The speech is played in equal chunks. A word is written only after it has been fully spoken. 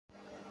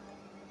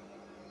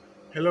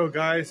Hello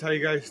guys, how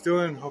you guys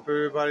doing? Hope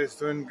everybody's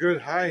doing good.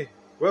 Hi,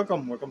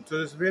 welcome to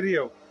this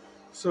video.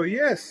 So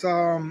yes,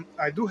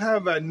 I do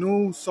have a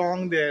new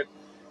song that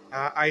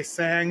I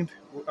sang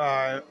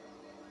uh,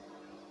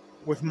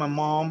 with my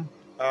mom,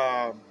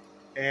 uh,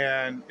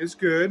 and it's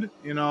good,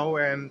 and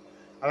I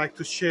like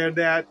to share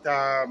that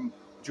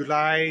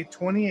July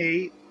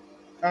 28th,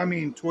 I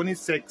mean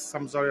 26th,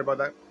 I'm sorry about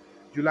that,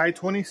 July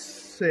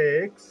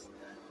 26th,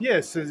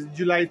 yes, it's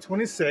July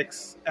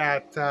 26th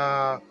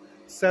at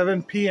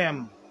 7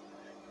 p.m.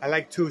 I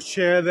like to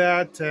share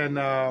that, and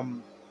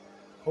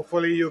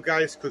hopefully you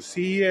guys could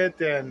see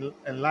it and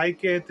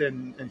like it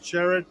and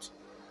share it,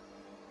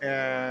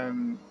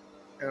 and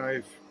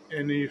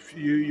if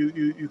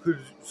you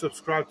could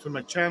subscribe to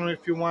my channel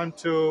if you want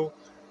to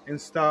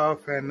and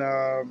stuff, and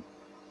I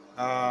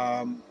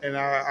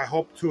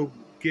hope to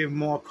give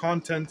more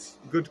content,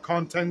 good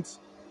content,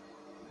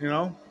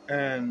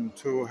 and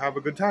to have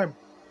a good time.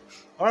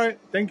 All right,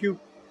 thank you.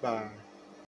 Bye.